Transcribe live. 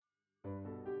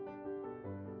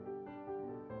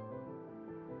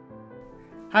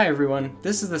Hi everyone,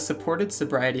 this is the Supported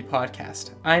Sobriety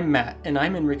Podcast. I'm Matt, and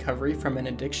I'm in recovery from an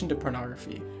addiction to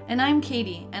pornography. And I'm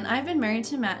Katie, and I've been married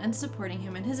to Matt and supporting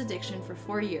him in his addiction for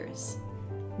 4 years.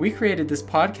 We created this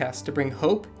podcast to bring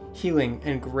hope, healing,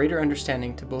 and greater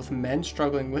understanding to both men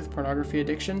struggling with pornography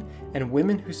addiction and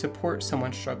women who support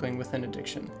someone struggling with an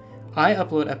addiction. I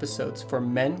upload episodes for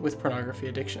men with pornography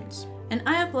addictions. And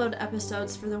I upload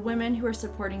episodes for the women who are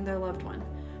supporting their loved one.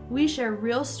 We share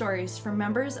real stories from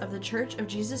members of the Church of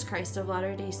Jesus Christ of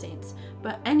Latter-day Saints,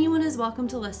 but anyone is welcome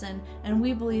to listen, and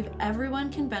we believe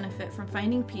everyone can benefit from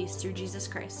finding peace through Jesus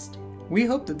Christ. We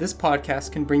hope that this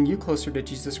podcast can bring you closer to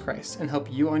Jesus Christ and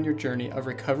help you on your journey of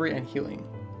recovery and healing.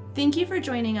 Thank you for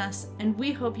joining us, and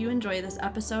we hope you enjoy this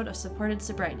episode of Supported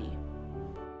Sobriety.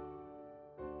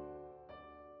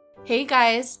 Hey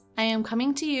guys, I am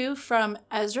coming to you from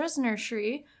Ezra's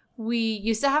Nursery. We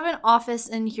used to have an office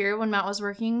in here when Matt was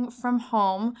working from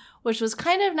home, which was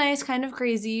kind of nice, kind of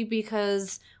crazy,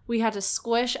 because we had to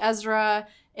squish Ezra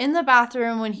in the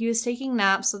bathroom when he was taking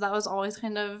naps, so that was always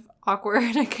kind of awkward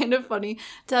and kind of funny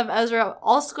to have Ezra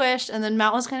all squished, and then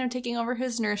Matt was kind of taking over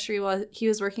his nursery while he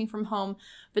was working from home.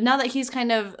 But now that he's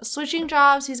kind of switching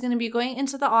jobs, he's going to be going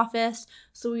into the office,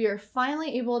 so we are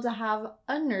finally able to have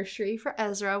a nursery for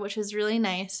Ezra, which is really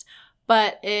nice.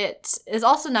 But it is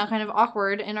also now kind of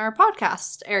awkward in our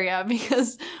podcast area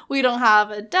because we don't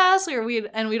have a desk we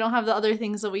don't have the other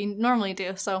things that we normally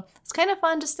do. So it's kind of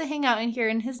fun just to hang out in here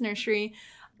in his nursery.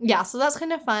 Yeah, so that's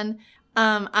kind of fun.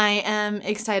 I am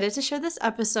excited to share this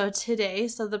episode today.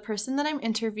 So the person that I'm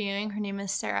interviewing, her name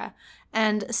is Sarah.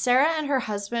 And Sarah and her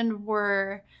husband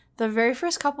were the very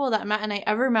first couple that Matt and I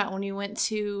ever met when we went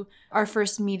to our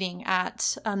first meeting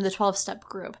at the 12-step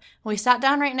group. We sat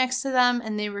down right next to them,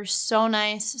 and they were so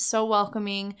nice, so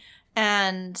welcoming,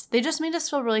 and they just made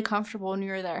us feel really comfortable when we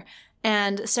were there.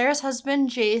 And Sarah's husband,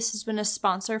 Jace, has been a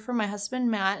sponsor for my husband,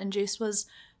 Matt, and Jace was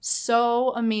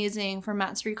so amazing for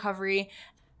Matt's recovery.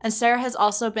 And Sarah has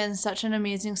also been such an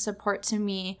amazing support to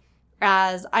me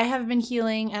as I have been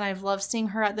healing, and I've loved seeing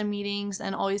her at the meetings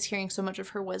and always hearing so much of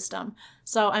her wisdom.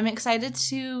 So I'm excited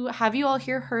to have you all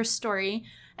hear her story.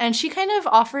 And she kind of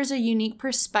offers a unique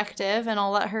perspective, and I'll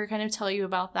let her kind of tell you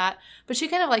about that. But she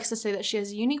kind of likes to say that she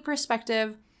has a unique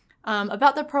perspective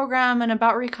about the program and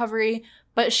about recovery,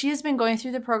 but she has been going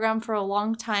through the program for a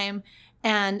long time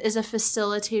and is a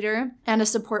facilitator and a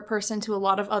support person to a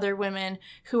lot of other women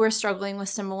who are struggling with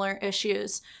similar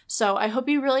issues. So I hope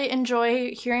you really enjoy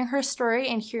hearing her story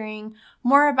and hearing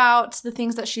more about the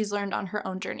things that she's learned on her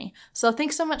own journey. So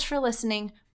thanks so much for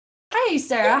listening. Hi,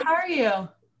 Sarah. How are you?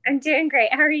 I'm doing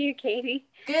great. How are you, Katie?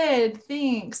 Good,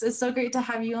 thanks. It's so great to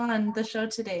have you on the show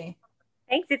today.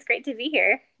 Thanks. It's great to be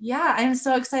here. Yeah, I'm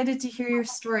so excited to hear your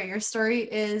story. Your story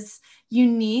is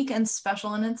unique and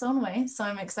special in its own way. So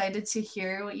I'm excited to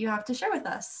hear what you have to share with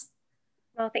us.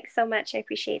 Well, thanks so much. I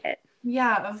appreciate it.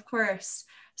 Yeah, of course.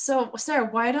 So, Sarah,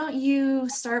 why don't you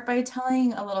start by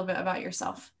telling a little bit about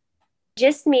yourself?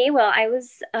 Just me. Well, I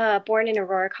was born in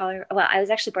Aurora, Colorado. Well, I was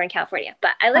actually born in California,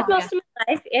 but I lived most of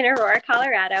my life in Aurora,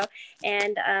 Colorado,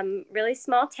 and really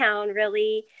small town,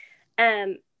 really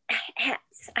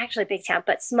actually a big town,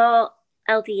 but small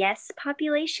LDS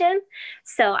population.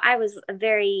 So I was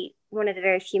one of the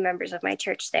very few members of my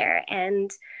church there.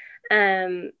 And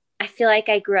I feel like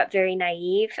I grew up very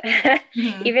naive,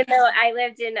 even though I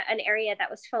lived in an area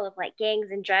that was full of like gangs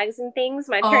and drugs and things.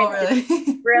 My parents did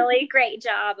a really great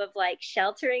job of like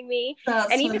sheltering me.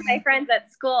 And even my friends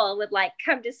at school would like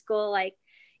come to school like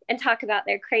and talk about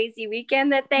their crazy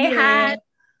weekend that they had.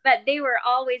 But they were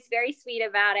always very sweet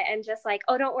about it and just like,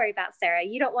 oh, don't worry about Sarah.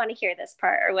 You don't want to hear this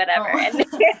part or whatever. And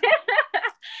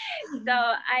so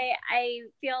I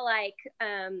feel like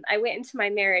I went into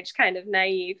my marriage kind of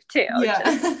naive too,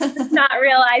 just not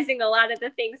realizing a lot of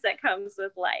the things that comes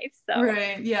with life. So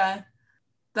Right. Yeah.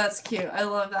 That's cute. I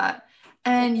love that.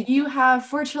 And you have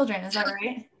 4 children. Is that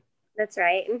right? That's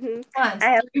right. Mm-hmm. I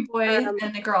have 3 boys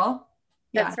and a girl.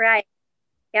 That's right.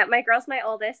 Yeah, my girl's my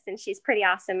oldest, and she's pretty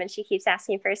awesome, and she keeps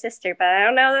asking for a sister, but I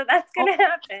don't know that that's going to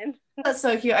happen. That's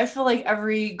so cute. I feel like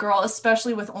every girl,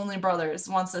 especially with only brothers,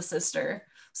 wants a sister.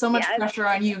 So much pressure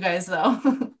on you guys, though.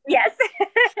 Yes.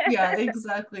 Yeah,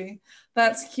 exactly.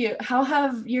 That's cute. How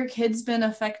have your kids been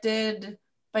affected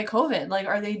by COVID? Like,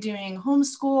 are they doing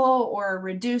homeschool or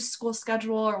reduced school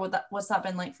schedule, or what's that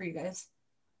been like for you guys?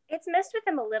 It's messed with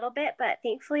them a little bit, but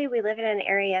thankfully we live in an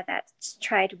area that's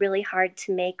tried really hard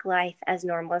to make life as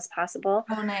normal as possible.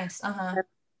 Oh, nice.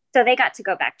 So they got to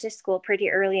go back to school pretty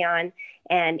early on,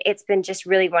 and it's been just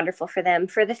really wonderful for them.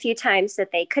 For the few times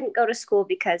that they couldn't go to school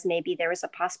because maybe there was a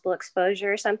possible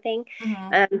exposure or something,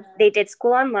 they did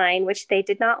school online, which they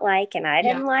did not like, and I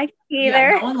didn't like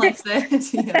either. Yeah, no one likes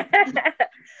it. Yeah.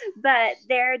 But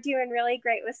they're doing really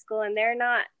great with school, and they're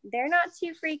not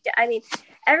too freaked. I mean,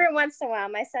 every once in a while,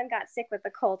 my son got sick with a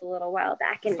cold a little while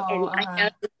back, and I know he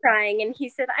was crying, and he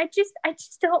said, I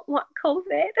just don't want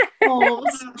COVID. Oh,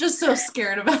 just so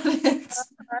scared about it.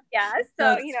 Yeah.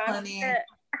 So, That's I'm gonna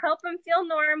help them feel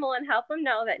normal and help them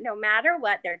know that no matter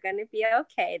what, they're going to be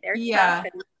okay. They're tough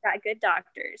and got good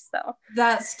doctors. So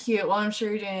that's cute. Well, I'm sure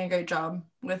you're doing a great job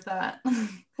with that.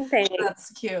 Thanks.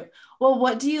 That's cute. Well,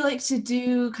 what do you like to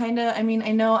do? I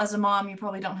know as a mom, you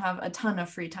probably don't have a ton of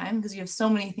free time because you have so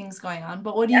many things going on,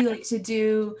 but what do you like to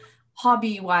do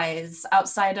hobby wise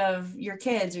outside of your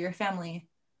kids or your family?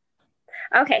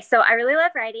 Okay. So I really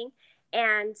love writing,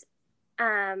 and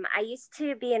I used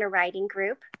to be in a writing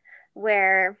group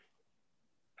where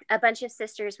a bunch of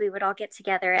sisters, we would all get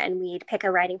together and we'd pick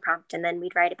a writing prompt, and then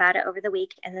we'd write about it over the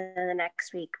week, and then the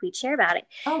next week we'd share about it.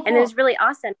 Oh, cool. And it was really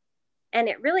awesome. And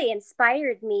it really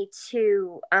inspired me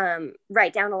to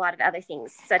write down a lot of other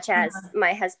things, such as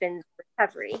my husband's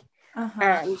recovery.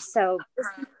 So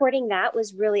supporting that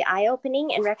was really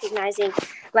eye-opening, and recognizing,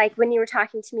 like when you were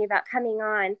talking to me about coming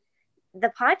on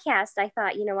the podcast, I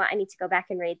thought, you know what, I need to go back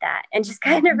and read that and just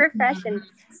kind of refresh and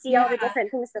see all the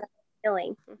different things that I'm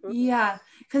feeling. Yeah,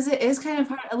 because it is kind of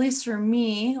hard, at least for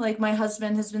me. Like, my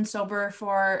husband has been sober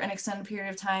for an extended period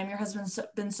of time. Your husband's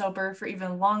been sober for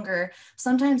even longer.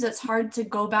 Sometimes it's hard to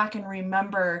go back and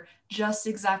remember just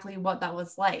exactly what that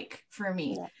was like for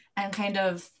me, and kind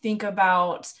of think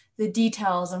about the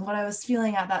details and what I was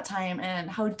feeling at that time and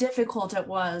how difficult it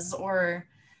was, or,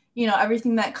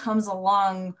 everything that comes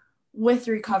along with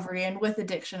recovery and with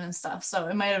addiction and stuff. So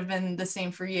it might have been the same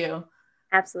for you.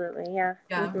 Absolutely. Yeah.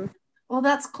 Well,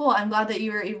 that's cool. I'm glad that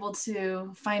you were able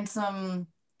to find some,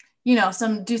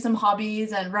 do some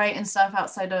hobbies and write and stuff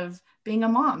outside of being a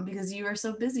mom, because you are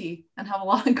so busy and have a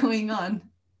lot going on.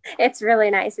 It's really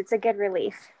nice. It's a good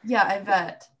relief. Yeah, I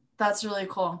bet. That's really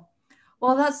cool.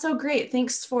 Well, that's so great.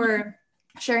 Thanks for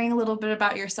sharing a little bit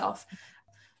about yourself.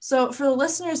 So for the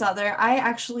listeners out there, I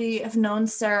actually have known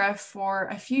Sarah for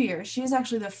a few years. She was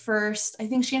actually the first, I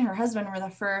think she and her husband were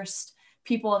the first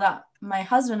people that my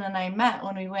husband and I met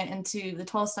when we went into the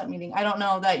 12-step meeting. I don't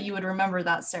know that you would remember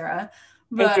that, Sarah,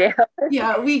 but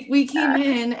yeah, we came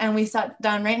in and we sat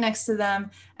down right next to them,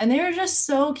 and they were just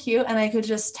so cute. And I could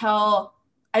just tell,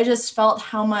 I just felt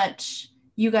how much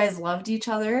you guys loved each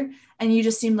other, and you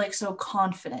just seemed like so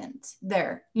confident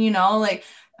there, like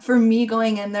for me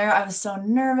going in there, I was so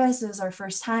nervous. It was our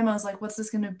first time. I was like, what's this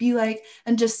going to be like?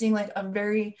 And just seeing like a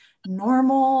very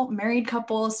normal married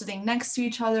couple sitting next to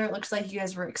each other. It looks like you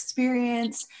guys were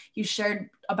experienced. You shared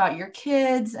about your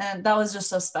kids, and that was just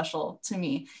so special to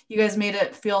me. You guys made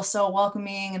it feel so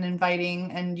welcoming and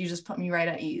inviting, and you just put me right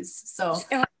at ease. So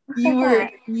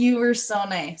you were so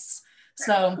nice.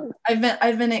 So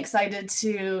I've been excited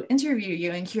to interview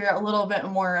you and hear a little bit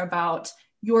more about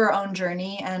your own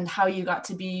journey and how you got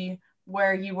to be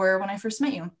where you were when I first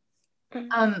met you.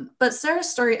 But Sarah's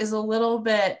story is a little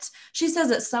bit, she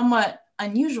says it's somewhat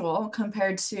unusual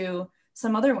compared to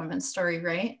some other women's story,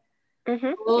 right? A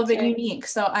little bit unique.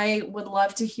 So I would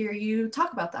love to hear you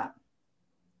talk about that.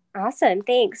 Awesome.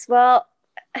 Thanks. Well,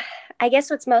 I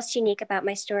guess what's most unique about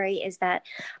my story is that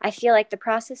I feel like the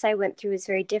process I went through is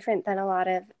very different than a lot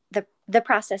of the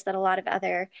process that a lot of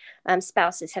other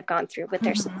spouses have gone through with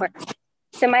their support.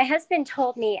 So my husband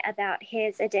told me about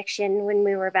his addiction when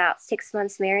we were about 6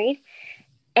 months married.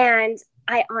 And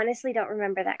I honestly don't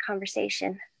remember that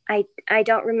conversation. I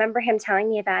don't remember him telling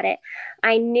me about it.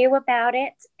 I knew about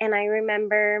it. And I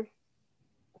remember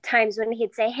times when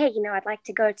he'd say, hey, I'd like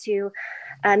to go to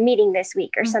a meeting this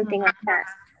week or something like that.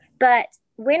 But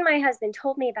when my husband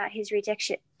told me about his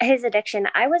addiction,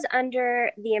 I was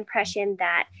under the impression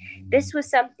that this was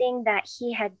something that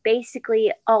he had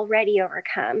basically already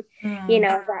overcome,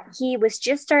 that he was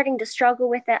just starting to struggle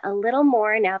with it a little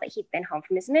more now that he'd been home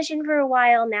from his mission for a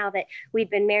while. Now that we'd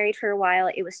been married for a while,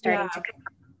 it was starting to come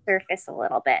surface a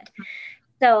little bit.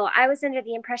 So I was under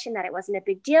the impression that it wasn't a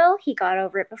big deal. He got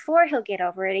over it before, he'll get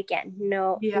over it again.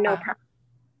 No problem.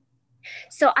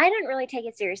 So I didn't really take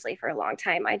it seriously for a long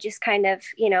time. I just kind of,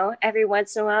 every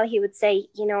once in a while he would say,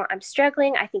 I'm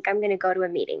struggling. I think I'm going to go to a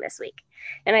meeting this week.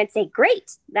 And I'd say,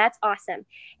 great, that's awesome.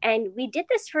 And we did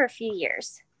this for a few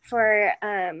years, for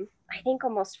I think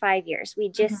almost 5 years. We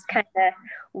just kind of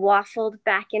waffled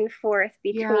back and forth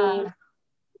between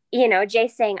Jay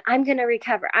saying, I'm going to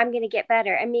recover, I'm going to get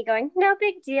better. And me going, no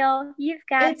big deal. You've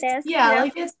got this.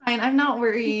 Like, it's fine. I'm not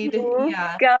worried.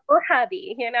 Yeah. Go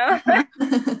hubby, Uh-huh.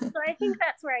 So I think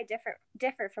that's where I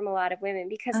differ from a lot of women,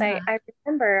 because I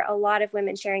remember a lot of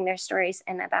women sharing their stories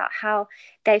and about how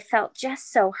they felt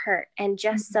just so hurt and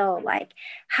just so like,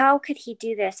 how could he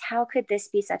do this? How could this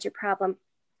be such a problem?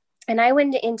 And I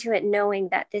went into it knowing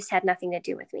that this had nothing to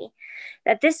do with me,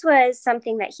 that this was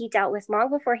something that he dealt with long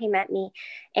before he met me,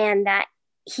 and that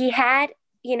he had,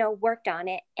 worked on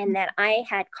it, and that I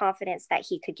had confidence that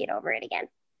he could get over it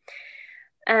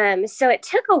again. So it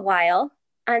took a while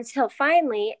until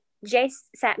finally Jay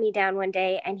sat me down one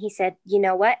day and he said, you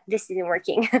know what, this isn't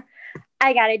working.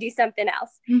 I got to do something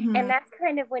else. And that's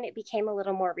kind of when it became a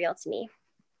little more real to me.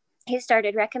 He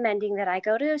started recommending that I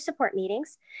go to support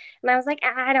meetings. And I was like,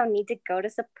 I don't need to go to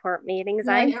support meetings.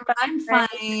 I'm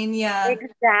fine. Yeah.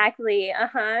 Exactly.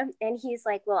 And he's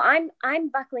like, well, I'm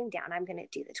buckling down. I'm going to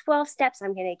do the 12 steps.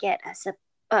 I'm going to get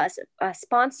a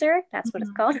sponsor. That's what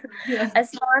it's called. Yeah. A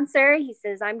sponsor. He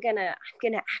says, I'm going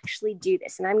to actually do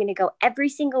this, and I'm going to go every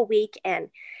single week.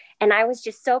 And I was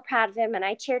just so proud of him, and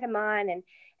I cheered him on. And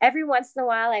every once in a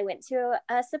while I went to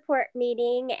a support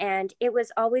meeting, and it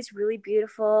was always really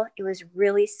beautiful. It was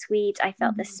really sweet. I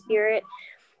felt the spirit,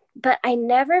 but I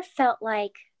never felt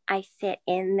like I fit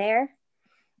in there.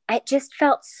 I just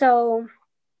felt so,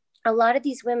 a lot of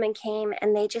these women came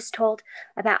and they just told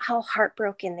about how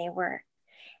heartbroken they were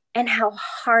and how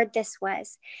hard this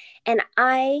was. And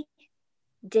I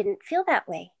didn't feel that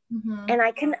way. And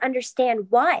I couldn't understand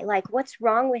why. Like, what's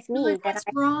wrong with me? Like, what's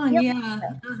wrong?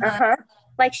 Yeah.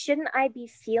 Like, shouldn't I be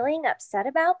feeling upset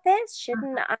about this?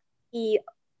 Shouldn't I be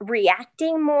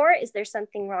reacting more? Is there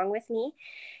something wrong with me?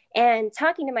 And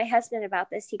talking to my husband about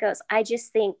this, he goes, I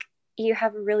just think you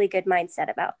have a really good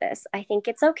mindset about this. I think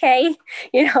it's okay.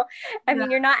 I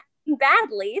mean, you're not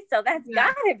badly, so that's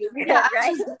gotta be good,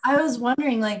 right? I was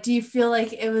wondering, like, do you feel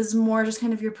like it was more just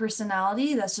kind of your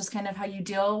personality, that's just kind of how you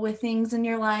deal with things in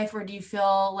your life, or do you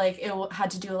feel like it had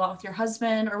to do a lot with your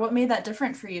husband, or what made that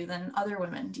different for you than other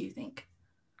women, do you think?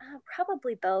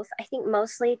 Probably both. I think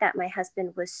mostly that my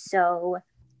husband was so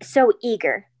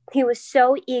eager. He was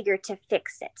so eager to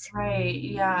fix it. Right.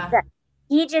 Yeah. That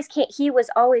he just can't. He was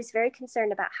always very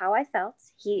concerned about how I felt.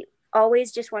 He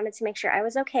always just wanted to make sure I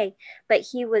was okay, but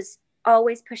he was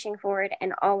always pushing forward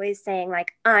and always saying,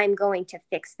 like, I'm going to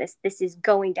fix this. This is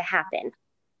going to happen.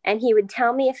 And he would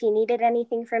tell me if he needed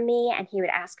anything from me, and he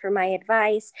would ask for my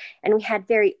advice. And we had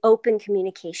very open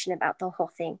communication about the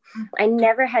whole thing. I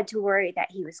never had to worry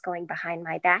that he was going behind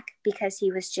my back, because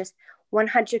he was just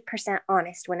 100%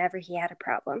 honest whenever he had a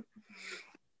problem.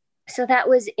 So that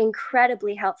was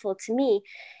incredibly helpful to me,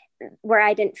 where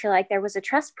I didn't feel like there was a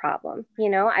trust problem.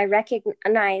 I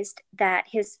recognized that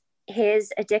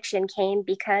his addiction came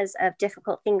because of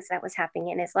difficult things that was happening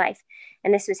in his life,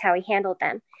 and this was how he handled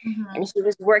them. And he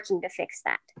was working to fix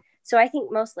that. So I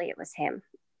think mostly it was him.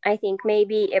 I think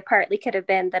maybe it partly could have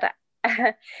been that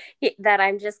that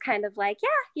I'm just kind of like,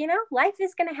 life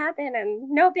is going to happen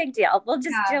and no big deal. We'll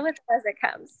just deal with it as it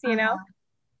comes,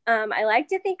 I like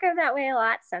to think of that way a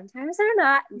lot. Sometimes I'm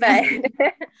not, but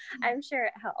I'm sure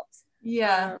it helps.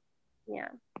 Yeah. Yeah.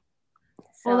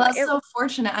 Well, that's so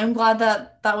fortunate. I'm glad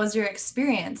that that was your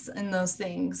experience in those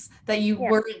things, that you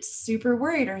weren't super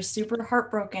worried or super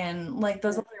heartbroken like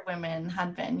those other women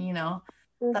had been,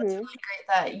 That's really great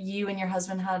that you and your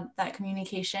husband had that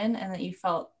communication, and that you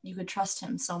felt you could trust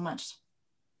him so much.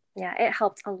 Yeah, it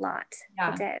helped a lot.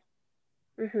 Yeah. It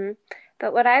did.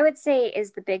 But what I would say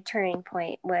is the big turning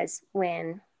point was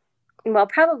when, well,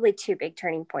 probably two big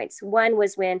turning points. One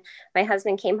was when my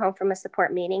husband came home from a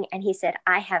support meeting, and he said,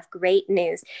 I have great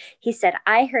news. He said,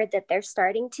 I heard that they're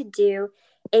starting to do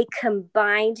a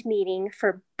combined meeting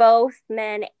for both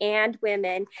men and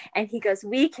women. And he goes,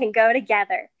 we can go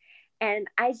together. And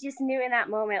I just knew in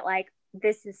that moment, like,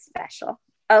 this is special.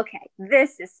 Okay,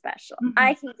 this is special.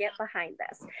 I can get behind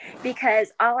this,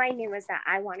 because all I knew was that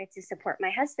I wanted to support my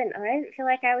husband, and I didn't feel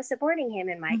like I was supporting him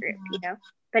in my group,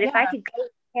 But if I could go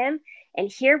with him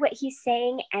and hear what he's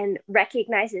saying and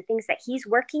recognize the things that he's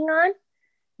working on,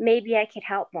 maybe I could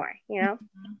help more,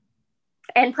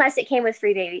 And plus it came with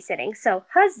free babysitting. So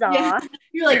huzzah. Yeah.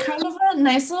 You're like kind of a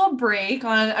nice little break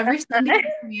on every Sunday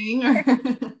evening.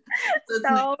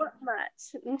 So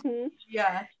much.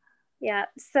 Yeah. Yeah.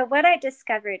 So what I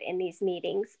discovered in these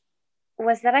meetings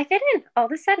was that I fit in. All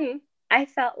of a sudden, I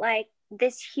felt like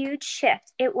this huge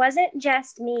shift. It wasn't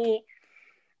just me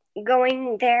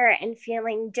going there and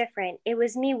feeling different. It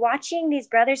was me watching these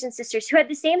brothers and sisters who had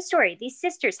the same story. These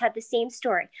sisters had the same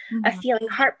story of feeling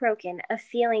heartbroken, of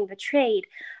feeling betrayed,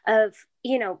 of,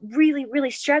 really,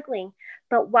 really struggling.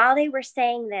 But while they were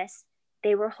saying this,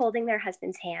 they were holding their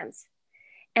husbands' hands,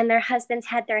 and their husbands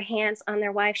had their hands on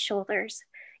their wives' shoulders,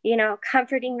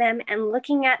 comforting them and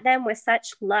looking at them with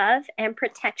such love and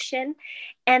protection,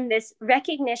 and this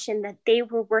recognition that they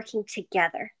were working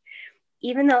together.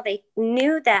 Even though they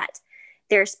knew that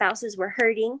their spouses were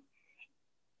hurting,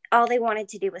 all they wanted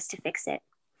to do was to fix it.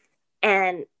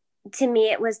 And to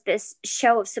me, it was this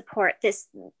show of support.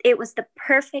 It was the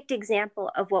perfect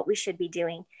example of what we should be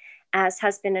doing as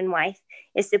husband and wife,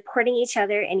 is supporting each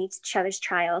other in each other's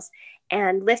trials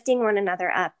and lifting one another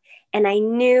up. And I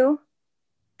knew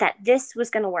that this was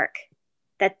going to work,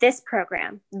 that this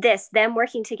program, them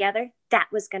working together, that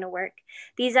was going to work.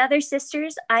 These other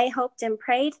sisters, I hoped and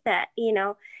prayed that,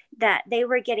 that they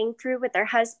were getting through with their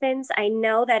husbands. I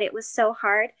know that it was so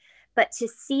hard, but to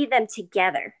see them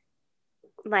together,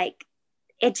 like,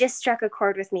 it just struck a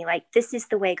chord with me. Like, this is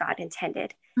the way God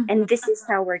intended. Mm-hmm. And this is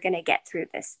how we're going to get through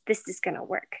this. This is going to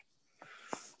work.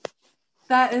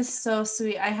 That is so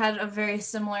sweet. I had a very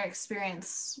similar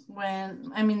experience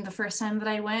the first time that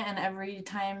I went, and every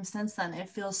time since then, it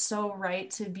feels so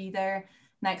right to be there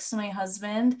next to my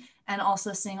husband, and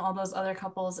also seeing all those other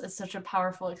couples. It's such a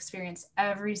powerful experience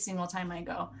every single time I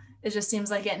go. It just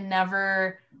seems like it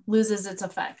never loses its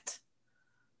effect.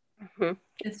 Mm-hmm.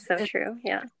 It's true.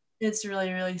 Yeah. It's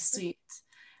really, really sweet.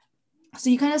 So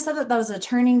you kind of said that was a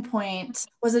turning point.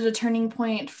 Was it a turning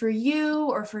point for you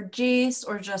or for Jace,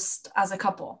 or just as a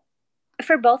couple?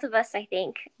 For both of us, I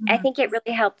think. Mm-hmm. I think it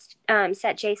really helped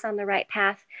set Jace on the right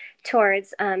path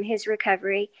towards his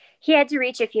recovery. He had to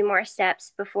reach a few more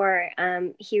steps before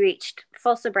he reached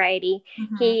full sobriety.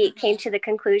 Mm-hmm. He came to the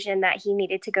conclusion that he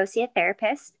needed to go see a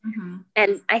therapist. Mm-hmm.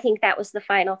 And I think that was the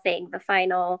final thing, the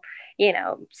final,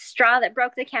 straw that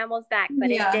broke the camel's back,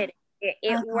 but it did.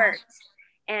 It worked.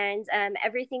 And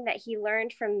everything that he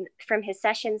learned from his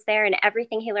sessions there, and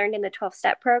everything he learned in the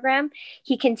 12-step program,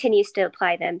 he continues to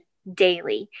apply them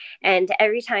daily. And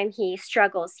every time he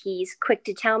struggles, he's quick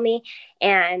to tell me,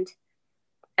 and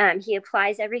he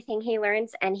applies everything he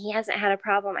learns, and he hasn't had a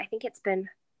problem. I think it's been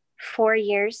 4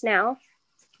 years now.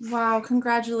 Wow,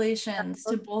 congratulations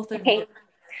to both of you.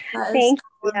 Thank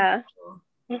you. Yeah.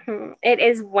 Mm-hmm. It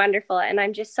is wonderful, and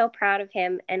I'm just so proud of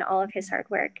him and all of his hard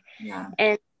work. Yeah.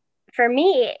 And for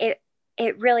me,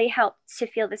 it really helped to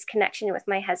feel this connection with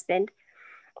my husband.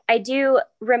 I do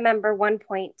remember one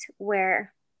point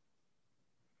where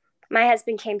my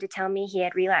husband came to tell me he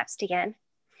had relapsed again.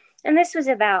 And this was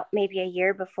about maybe a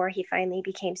year before he finally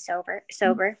became sober,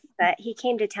 but he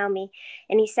came to tell me,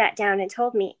 and he sat down and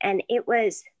told me. And it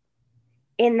was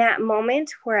in that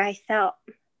moment where I felt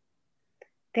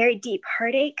very deep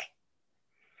heartache,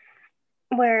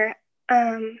 where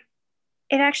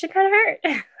it actually kind of hurt.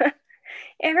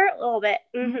 It hurt a little bit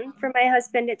for my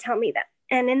husband to tell me that.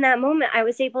 And in that moment, I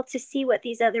was able to see what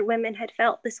these other women had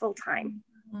felt this whole time.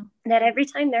 Mm-hmm. That every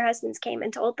time their husbands came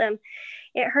and told them,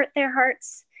 it hurt their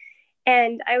hearts.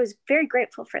 And I was very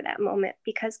grateful for that moment,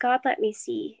 because God let me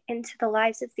see into the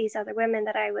lives of these other women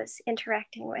that I was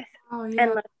interacting with. Oh, yeah.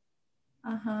 And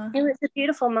it was a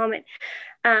beautiful moment.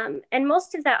 And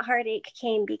most of that heartache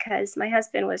came because my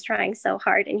husband was trying so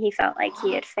hard, and he felt like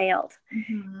he had failed.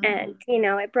 Mm-hmm. And,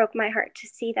 it broke my heart to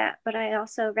see that. But I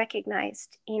also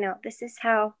recognized, this is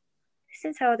how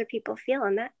other people feel.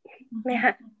 And that,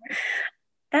 man,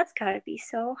 that's got to be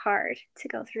so hard to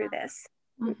go through this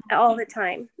all the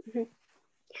time. Mm-hmm.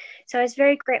 So I was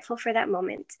very grateful for that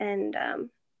moment. And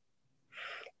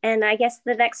I guess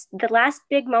the last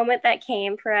big moment that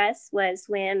came for us was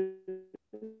when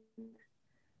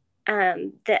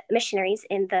the missionaries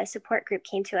in the support group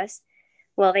came to us.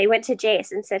 Well, they went to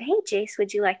Jace and said, "Hey, Jace,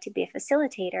 would you like to be a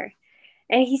facilitator?"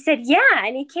 And he said, "Yeah."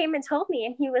 And he came and told me,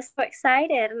 and he was so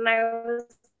excited. And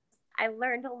I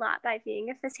learned a lot by being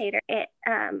a facilitator. It,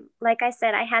 like I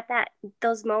said, I had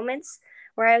those moments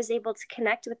where I was able to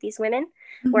connect with these women,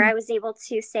 where I was able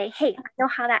to say, "Hey, I know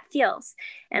how that feels."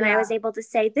 And I was able to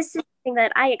say, "This is something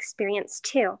that I experienced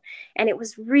too." And it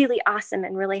was really awesome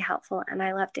and really helpful. And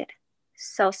I loved it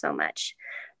so much.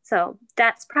 So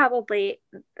that's probably,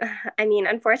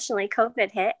 unfortunately,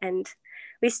 COVID hit and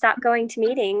we stopped going to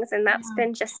meetings. And that's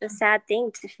been just a sad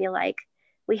thing to feel like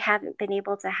we haven't been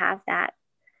able to have that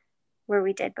where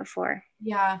we did before.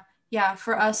 Yeah.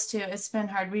 For us too. It's been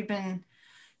hard. We've been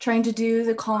trying to do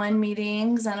the call-in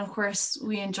meetings, and of course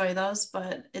we enjoy those,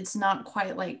 but it's not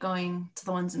quite like going to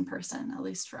the ones in person, at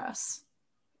least for us.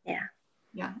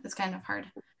 Yeah, it's kind of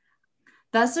hard.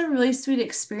 That's a really sweet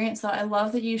experience though. I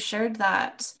love that you shared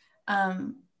that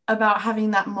about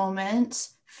having that moment,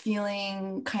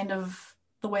 feeling kind of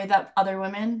the way that other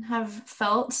women have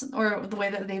felt, or the way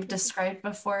that they've described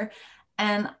before.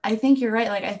 And I think you're right.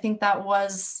 Like, I think that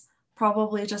was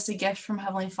probably just a gift from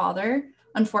Heavenly Father,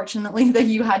 unfortunately, that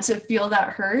you had to feel that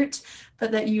hurt,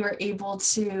 but that you were able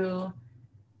to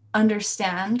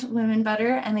understand women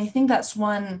better. And I think that's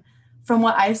one, from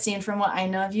what I've seen, from what I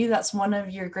know of you, that's one of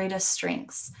your greatest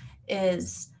strengths,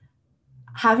 is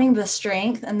having the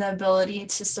strength and the ability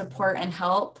to support and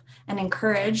help and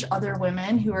encourage other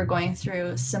women who are going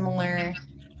through similar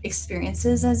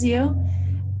experiences as you.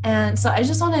 And so I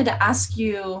just wanted to ask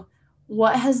you,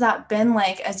 what has that been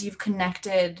like as you've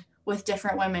connected with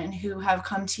different women who have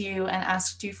come to you and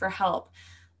asked you for help?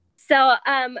 So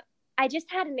I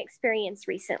just had an experience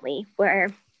recently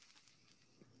where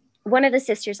one of the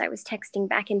sisters I was texting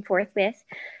back and forth with,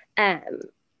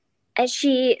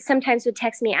 she sometimes would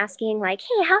text me asking like,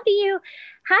 hey, how do you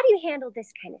handle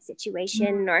this kind of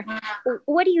situation? Or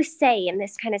what do you say in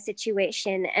this kind of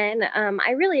situation? And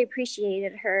I really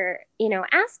appreciated her,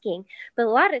 asking. But a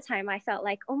lot of time I felt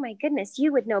like, oh my goodness,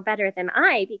 you would know better than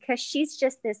I, because she's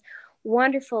just this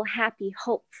wonderful, happy,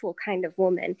 hopeful kind of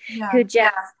woman who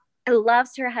just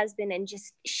loves her husband, and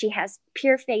just, she has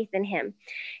pure faith in him.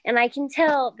 And I can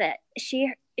tell that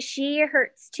she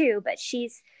hurts too, but she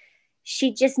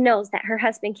just knows that her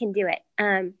husband can do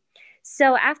it.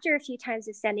 So after a few times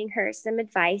of sending her some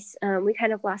advice, we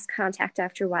kind of lost contact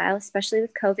after a while, especially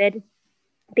with COVID.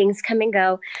 Things come and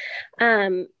go.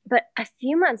 But a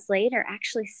few months later,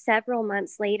 actually several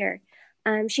months later,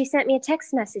 she sent me a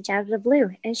text message out of the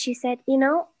blue. And she said,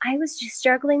 I was just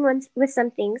struggling with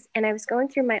some things, and I was going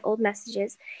through my old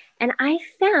messages, and I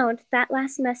found that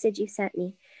last message you sent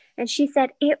me. And she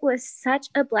said, it was such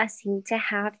a blessing to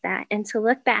have that, and to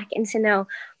look back and to know,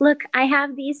 look, I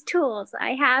have these tools.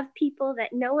 I have people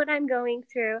that know what I'm going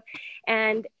through.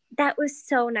 And that was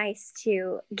so nice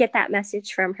to get that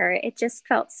message from her. It just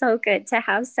felt so good to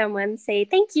have someone say,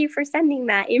 thank you for sending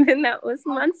that, even though it was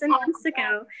months and months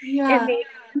ago. Yeah. It made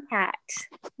an impact.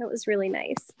 That was really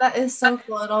nice. That is so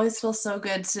cool. It always feels so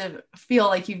good to feel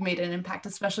like you've made an impact,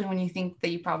 especially when you think that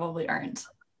you probably aren't.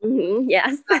 Mm-hmm.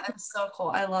 Yes. That is so cool.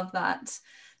 I love that.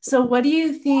 So what do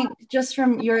you think, just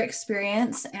from your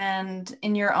experience and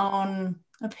in your own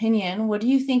opinion, what do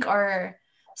you think are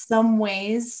some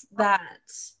ways that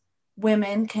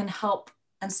women can help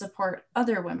and support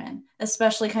other women,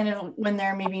 especially kind of when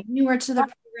they're maybe newer to the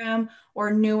program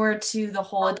or newer to the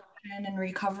whole addiction and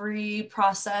recovery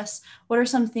process? What are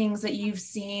some things that you've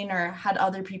seen or had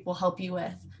other people help you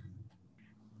with?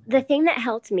 The thing that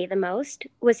helped me the most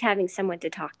was having someone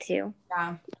to talk to.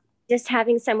 Yeah. Just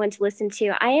having someone to listen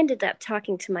to. I ended up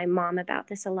talking to my mom about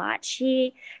this a lot.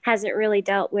 She hasn't really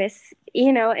dealt with,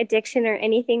 addiction or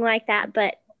anything like that,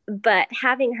 but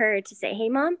having her to say, hey,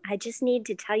 Mom, I just need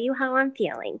to tell you how I'm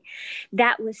feeling.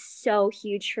 That was so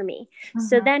huge for me. Mm-hmm.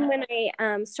 So then when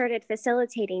I started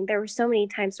facilitating, there were so many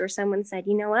times where someone said,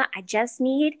 you know what, I just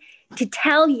need to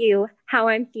tell you how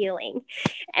I'm feeling.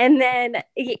 And then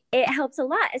it helps a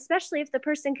lot, especially if the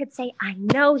person could say, I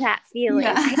know that feeling.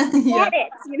 Yeah. I get it,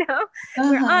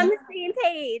 we're on the same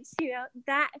page,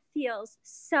 that feels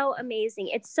so amazing.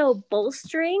 It's so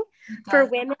bolstering for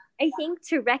women, I think,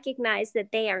 to recognize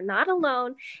that they are not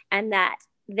alone and that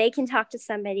they can talk to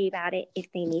somebody about it if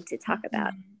they need to talk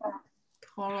about it.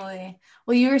 Totally.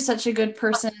 Well, you are such a good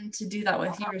person to do that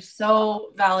with. You are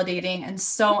so validating and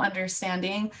so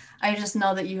understanding. I just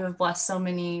know that you have blessed so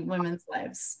many women's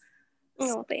lives.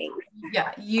 Oh, thanks.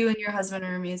 Yeah, you and your husband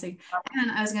are amazing. And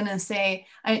I was going to say,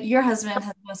 your husband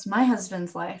has blessed my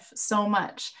husband's life so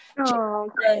much.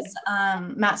 Oh, was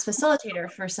Matt's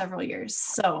facilitator for several years.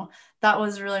 So that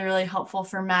was really, really helpful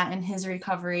for Matt in his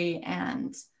recovery.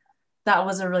 And that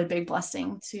was a really big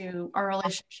blessing to our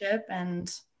relationship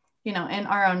and in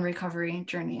our own recovery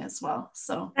journey as well.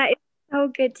 So that is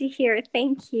so good to hear.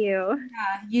 Thank you.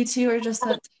 Yeah, you two are just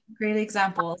such great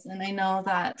examples. And I know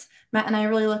that Matt and I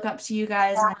really look up to you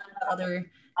guys, and I know that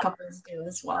other couples do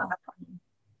as well.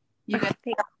 You guys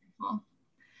are wonderful.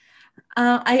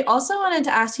 I also wanted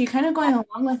to ask you, kind of going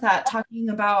along with that, talking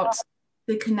about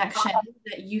the connection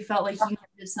that you felt like you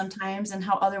needed sometimes and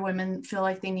how other women feel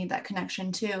like they need that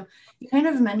connection too. You kind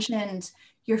of mentioned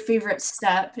your favorite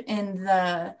step in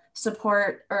the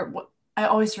support, or I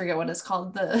always forget what it's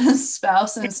called, the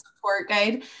spouse and support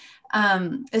guide,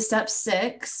 is step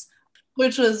 6,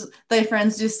 which was thy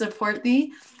friends do support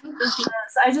thee. So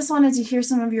I just wanted to hear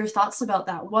some of your thoughts about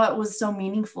that. What was so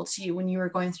meaningful to you when you were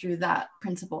going through that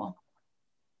principle?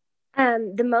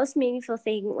 The most meaningful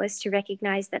thing was to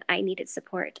recognize that I needed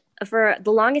support. For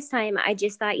the longest time, I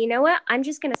just thought, you know what, I'm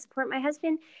just going to support my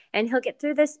husband and he'll get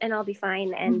through this and I'll be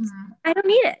fine. And I don't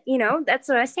need it. That's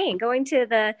what I was saying. Going to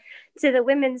the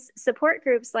women's support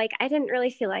groups, like I didn't really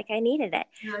feel like I needed it,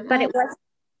 but it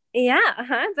Yeah,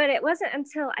 but it wasn't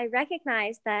until I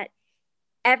recognized that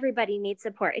everybody needs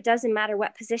support. It doesn't matter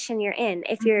what position you're in.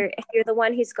 If you're the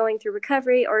one who's going through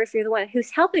recovery, or if you're the one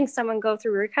who's helping someone go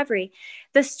through recovery,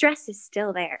 the stress is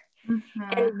still there.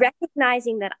 And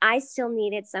recognizing that I still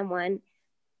needed someone,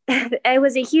 it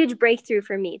was a huge breakthrough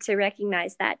for me to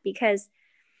recognize that, because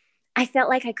I felt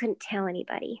like I couldn't tell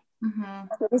anybody.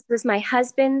 This was my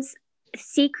husband's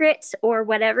secret, or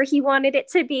whatever he wanted it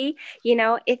to be.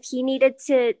 If he needed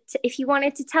to if he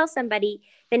wanted to tell somebody,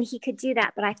 then he could do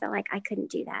that, but I felt like I couldn't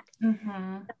do that.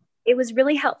 It was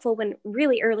really helpful when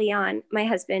really early on my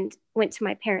husband went to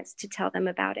my parents to tell them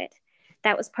about it.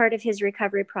 That was part of his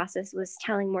recovery process, was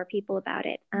telling more people about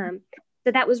it.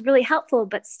 So that was really helpful,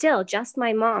 but still, just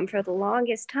my mom for the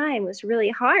longest time was really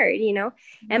hard,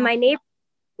 and my neighbor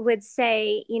would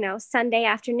say, Sunday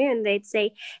afternoon, they'd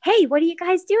say, "Hey, what are you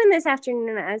guys doing this afternoon?"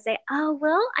 And I would say, "Oh,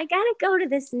 well, I got to go to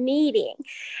this meeting,"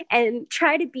 and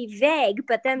try to be vague.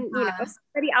 But then,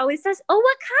 somebody always says, "Oh,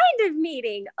 what kind of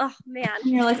meeting?" Oh, man.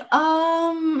 And you're like,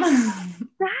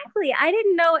 Exactly. I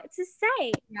didn't know what to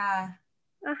say. Yeah.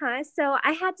 So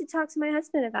I had to talk to my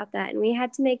husband about that, and we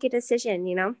had to make a decision,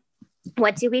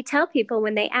 what do we tell people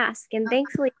when they ask? And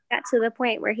thankfully we got to the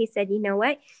point where he said, "You know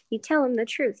what? You tell them the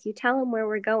truth. You tell them where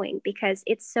we're going, because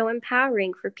it's so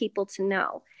empowering for people to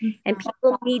know. And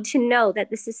people need to know that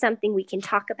this is something we can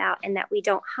talk about, and that we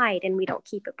don't hide, and we don't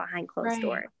keep it behind closed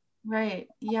doors." Right.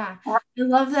 Yeah. I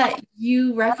love that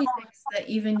you recognize that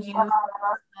even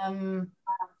you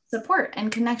support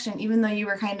and connection, even though you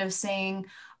were kind of saying,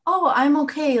 "Oh, I'm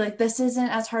okay. Like, this isn't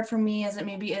as hard for me as it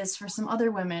maybe is for some other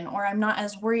women," or "I'm not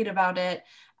as worried about it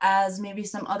as maybe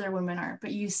some other women are,"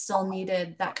 but you still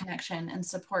needed that connection and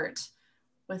support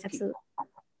with people.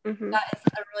 That is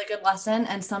a really good lesson,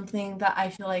 and something that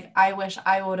I feel like I wish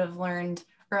I would have learned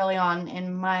early on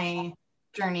in my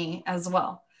journey as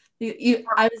well.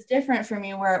 I was different from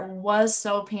you, where it was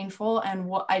so painful, and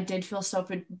what I did feel so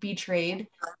betrayed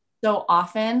so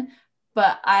often,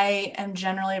 but I am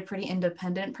generally a pretty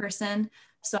independent person.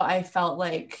 So I felt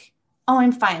like, oh,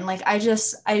 I'm fine. Like, I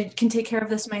can take care of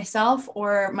this myself,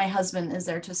 or my husband is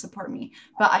there to support me.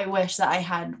 But I wish that I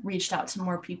had reached out to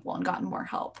more people and gotten more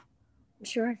help.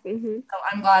 Sure. So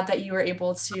I'm glad that you were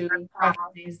able to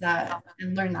recognize that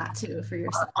and learn that too for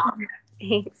yourself.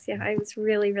 Thanks. Yeah, it was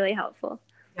really, really helpful.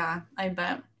 Yeah, I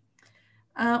bet.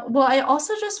 Well, I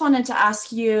also just wanted to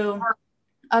ask you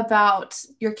about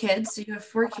your kids. So you have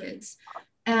 4 kids.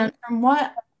 And from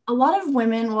what a lot of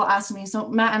women will ask me, so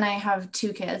Matt and I have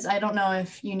 2 kids. I don't know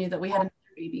if you knew that we had another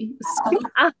baby. So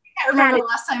I can't remember the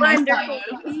last time I saw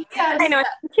you. Yes. I know,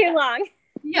 it's too long.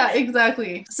 Yeah,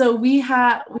 exactly. So we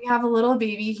have a little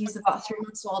baby. He's about 3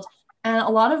 months old. And a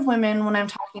lot of women, when I'm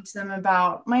talking to them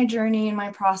about my journey and my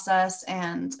process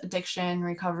and addiction,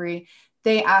 recovery,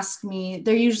 they ask me,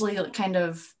 they're usually kind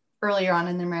of earlier on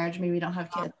in their marriage, maybe don't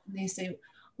have kids. And they say,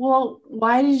 "Well,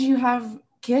 why did you have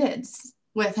kids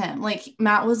with him? Like,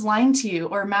 Matt was lying to you,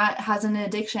 or Matt has an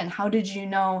addiction. How did you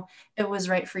know it was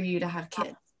right for you to have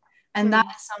kids?" And that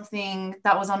is something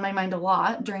that was on my mind a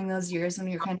lot during those years when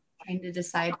you're kind of trying to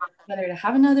decide whether to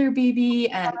have another baby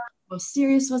and how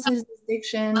serious was his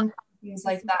addiction, things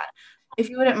like that. If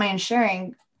you wouldn't mind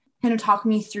sharing, kind of talk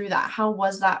me through that. How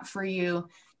was that for you,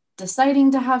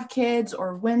 deciding to have kids,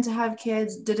 or when to have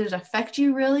kids? Did it affect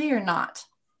you really or not?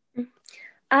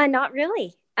 Not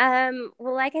really. Well,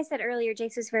 like I said earlier,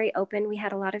 Jace was very open. We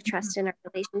had a lot of trust in our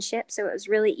relationship, so it was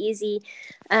really easy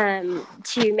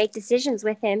to make decisions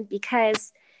with him,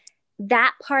 because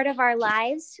that part of our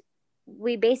lives,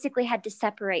 we basically had to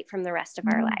separate from the rest of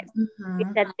our lives.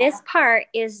 That this part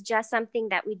is just something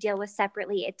that we deal with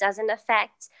separately. It doesn't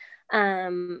affect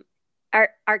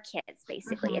our kids,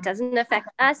 basically. It doesn't affect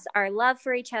us, our love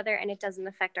for each other, and it doesn't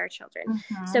affect our children.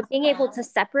 So being able to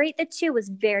separate the two was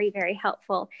very, very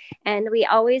helpful. And we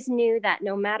always knew that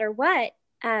no matter what,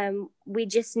 we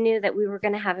just knew that we were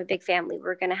going to have a big family. We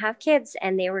were going to have kids,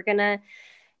 and they were going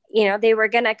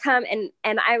to come.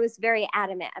 And I was very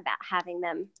adamant about having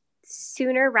them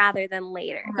sooner rather than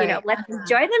later. Right. Let's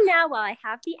enjoy them now while I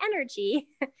have the energy.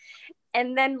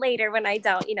 And then later, when I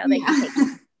don't, they can take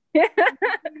it.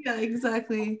 Yeah,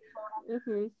 exactly.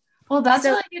 Well, that's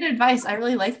really good advice. I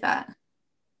really like that.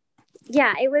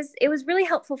 Yeah, it was really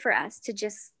helpful for us to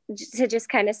just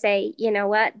kind of say, you know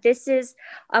what, this is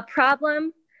a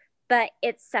problem, but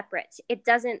it's separate. It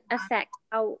doesn't affect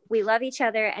how we love each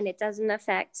other, and it doesn't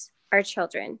affect our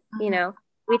children.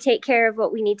 We take care of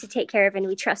what we need to take care of, and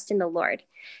we trust in the Lord,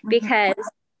 because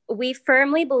we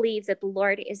firmly believe that the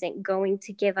Lord isn't going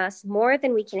to give us more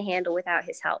than we can handle without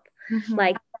his help.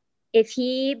 Like, if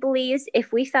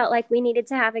we felt like we needed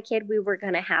to have a kid, we were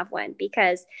going to have one,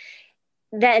 because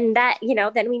then that,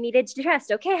 then we needed to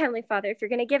trust, okay, Heavenly Father, if you're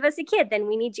going to give us a kid, then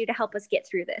we need you to help us get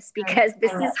through this, because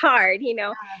this is hard,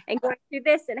 and going through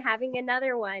this and having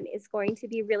another one is going to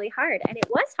be really hard. And it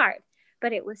was hard,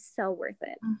 but it was so worth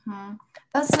it. Mm-hmm.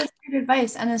 That's such good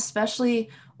advice. And especially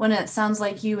when it sounds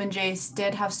like you and Jace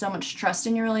did have so much trust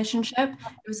in your relationship,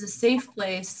 it was a safe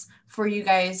place for you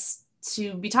guys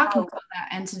to be talking about that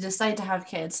and to decide to have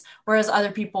kids, whereas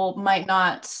other people might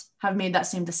not have made that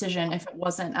same decision if it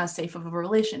wasn't as safe of a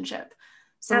relationship.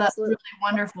 So Absolutely. That's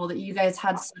really wonderful that you guys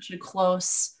had such a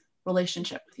close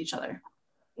relationship with each other.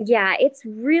 Yeah, it's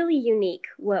really unique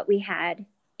what we had,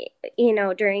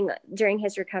 during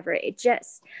his recovery.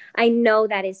 I know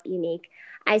that is unique.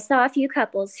 I saw a few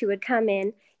couples who would come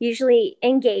in, usually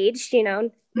engaged,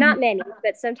 not many,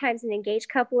 but sometimes an engaged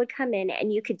couple would come in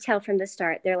and you could tell from the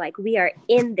start, they're like, we are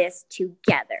in this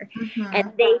together.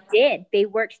 And they did. They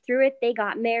worked through it. They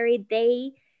got married.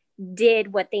 They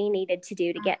did what they needed to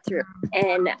do to get through.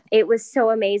 And it was so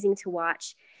amazing to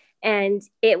watch. And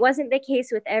it wasn't the case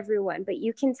with everyone, but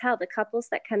you can tell the couples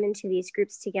that come into these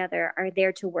groups together are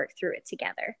there to work through it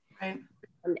together. Right.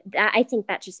 I think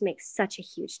that just makes such a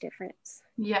huge difference.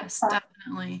 Yes,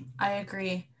 definitely. I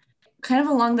agree. Kind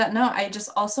of along that note, I just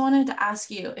also wanted to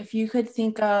ask you if you could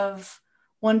think of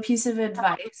one piece of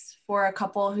advice for a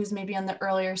couple who's maybe in the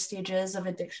earlier stages of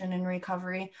addiction and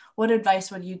recovery. What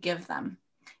advice would you give them?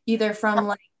 Either from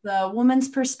like the woman's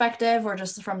perspective or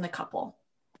just from the couple?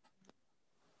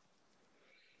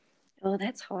 Oh,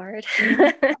 that's hard.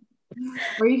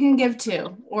 Or you can give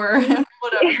 2 or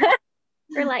whatever.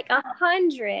 Or like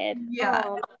 100.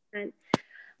 Yeah.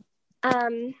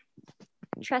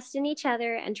 Trust in each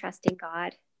other and trust in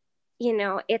God.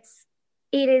 It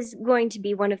is going to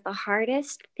be one of the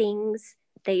hardest things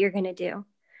that you're going to do.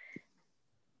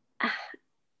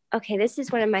 Okay, this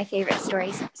is one of my favorite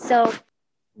stories. So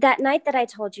that night that I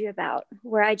told you about,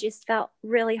 where I just felt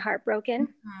really heartbroken,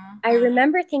 I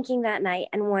remember thinking that night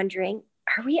and wondering,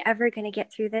 are we ever going to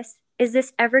get through this? Is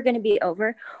this ever going to be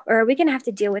over? Or are we going to have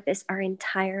to deal with this our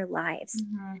entire lives?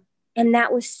 And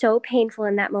that was so painful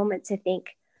in that moment to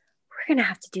think, we're going to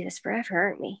have to do this forever,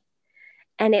 aren't we?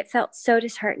 And it felt so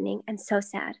disheartening and so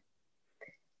sad.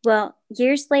 Well,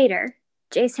 years later,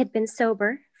 Jace had been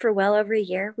sober for well over a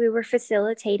year. We were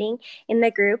facilitating in the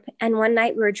group. And one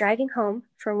night we were driving home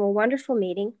from a wonderful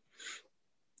meeting.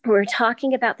 We were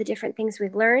talking about the different things we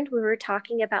learned. We were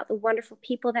talking about the wonderful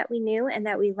people that we knew and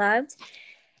that we loved.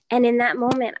 And in that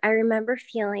moment, I remember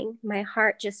feeling my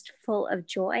heart just full of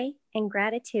joy and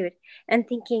gratitude and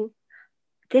thinking,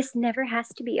 this never has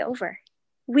to be over.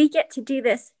 We get to do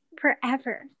this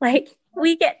forever. Like,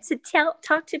 we get to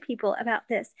talk to people about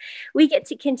this. We get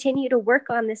to continue to work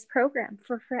on this program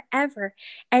for forever.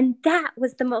 And that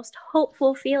was the most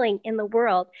hopeful feeling in the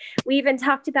world. We even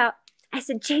talked about, I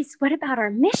said, Jace, what about our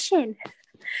mission?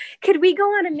 Could we go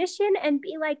on a mission and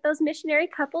be like those missionary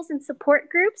couples and support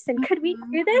groups? And could we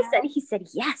do this? And he said,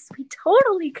 yes, we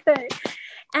totally could.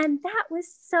 And that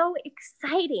was so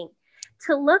exciting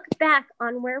to look back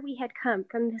on where we had come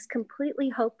from this completely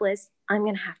hopeless, I'm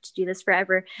going to have to do this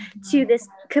forever, to this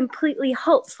completely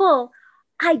hopeful,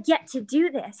 I get to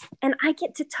do this and I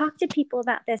get to talk to people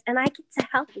about this and I get to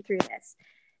help you through this.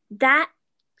 That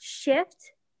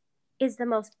shift is the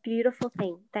most beautiful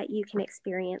thing that you can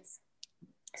experience.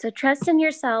 So trust in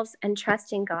yourselves and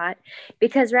trust in God,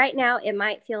 because right now it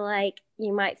might feel like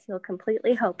you might feel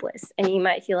completely hopeless and you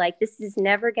might feel like this is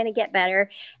never going to get better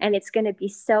and it's going to be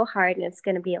so hard and it's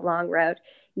going to be a long road.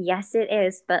 Yes, it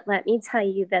is. But let me tell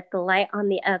you that the light on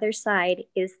the other side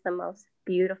is the most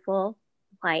beautiful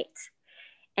light.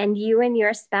 And you and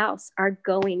your spouse are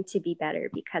going to be better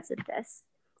because of this.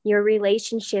 Your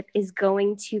relationship is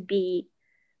going to be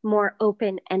more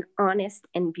open and honest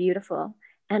and beautiful.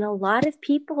 And a lot of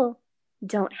people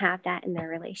don't have that in their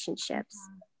relationships.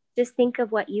 Just think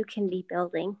of what you can be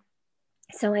building.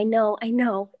 So I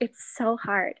know it's so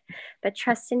hard, but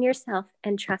trust in yourself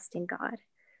and trust in God.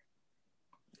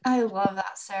 I love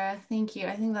that, Sarah. Thank you.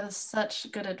 I think that is such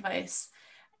good advice.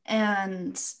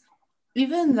 And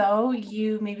even though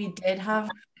you maybe did have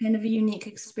kind of a unique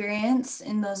experience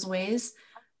in those ways,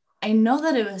 I know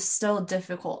that it was still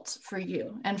difficult for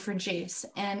you and for Jace.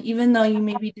 And even though you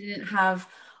maybe didn't have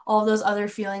all those other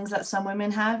feelings that some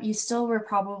women have, you still were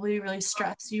probably really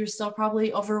stressed. You were still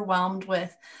probably overwhelmed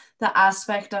with the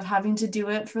aspect of having to do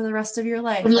it for the rest of your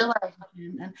life.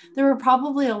 And there were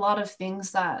probably a lot of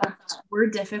things that were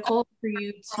difficult for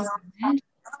you to manage.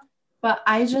 But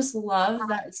I just love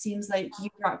that it seems like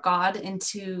you brought God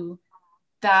into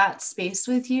that space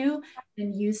with you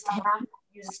and used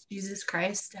Jesus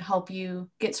Christ to help you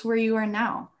get to where you are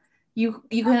now. you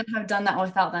couldn't have done that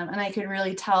without them. And I could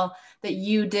really tell that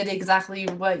you did exactly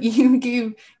what you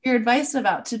gave your advice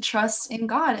about, to trust in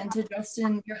God and to trust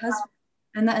in your husband.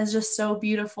 And that is just so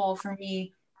beautiful for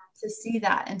me to see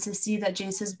that, and to see that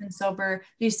Jace has been sober,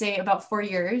 you say about 4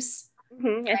 years?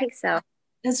 I think so.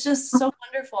 It's just so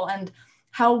wonderful, and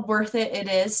how worth it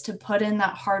is to put in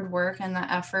that hard work and that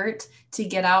effort to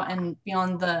get out and be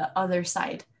on the other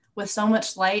side with so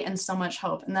much light and so much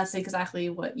hope. And that's exactly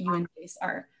what you and Jace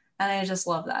are. And I just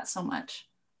love that so much.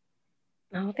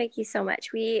 Oh, thank you so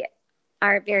much. We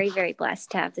are very, very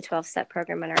blessed to have the 12-step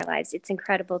program in our lives. It's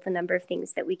incredible the number of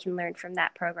things that we can learn from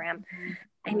that program.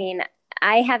 I mean,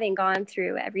 I haven't gone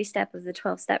through every step of the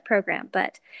 12-step program,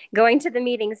 but going to the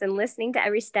meetings and listening to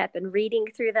every step and reading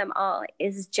through them all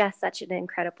is just such an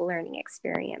incredible learning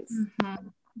experience. Mm-hmm.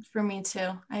 For me too.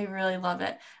 I really love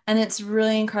it. And it's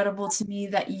really incredible to me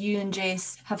that you and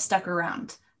Jace have stuck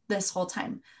around this whole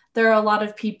time. There are a lot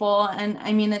of people, and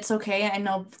I mean, it's okay. I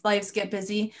know lives get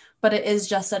busy, but it is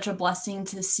just such a blessing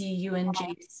to see you and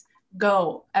Jace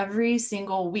go every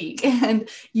single week. And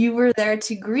you were there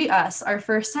to greet us our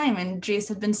first time, and Jace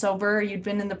had been sober. You'd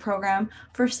been in the program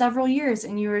for several years,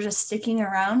 and you were just sticking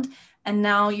around. And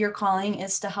now your calling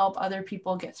is to help other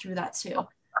people get through that too.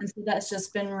 And so that's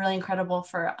just been really incredible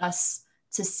for us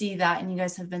to see that. And you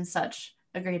guys have been such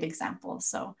a great example.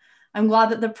 So I'm glad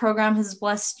that the program has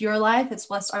blessed your life. It's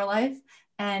blessed our life.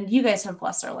 And you guys have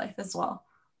blessed our life as well.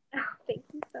 Oh, thank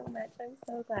you so much. I'm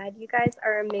so glad. You guys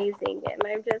are amazing. And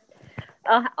I'm just,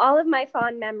 all of my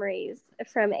fond memories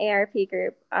from ARP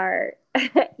group are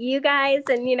you guys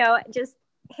and, just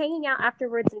hanging out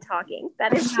afterwards and talking.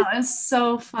 That is it's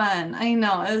so fun. I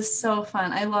know, it's so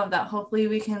fun. I love that. Hopefully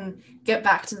we can get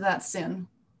back to that soon.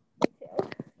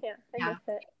 Yeah, I miss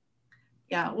it.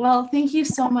 Yeah, well, thank you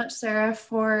so much, Sarah,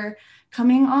 for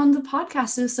coming on the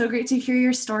podcast. It was so great to hear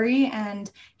your story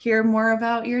and hear more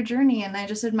about your journey, and I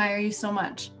just admire you so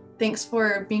much. Thanks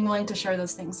for being willing to share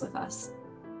those things with us.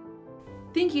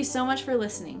 Thank you so much for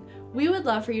listening. We would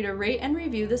love for you to rate and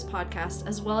review this podcast,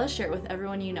 as well as share it with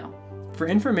everyone you know. For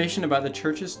information about the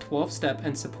church's 12-step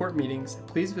and support meetings,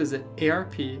 please visit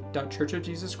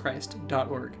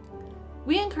arp.churchofjesuschrist.org.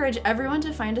 We encourage everyone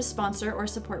to find a sponsor or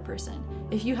support person.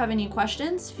 If you have any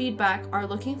questions, feedback, are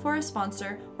looking for a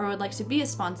sponsor, or would like to be a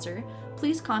sponsor,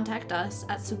 please contact us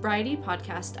at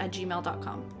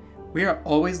sobrietypodcast@gmail.com. We are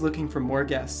always looking for more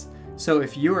guests, so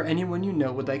if you or anyone you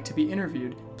know would like to be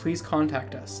interviewed, please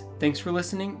contact us. Thanks for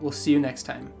listening. We'll see you next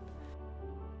time.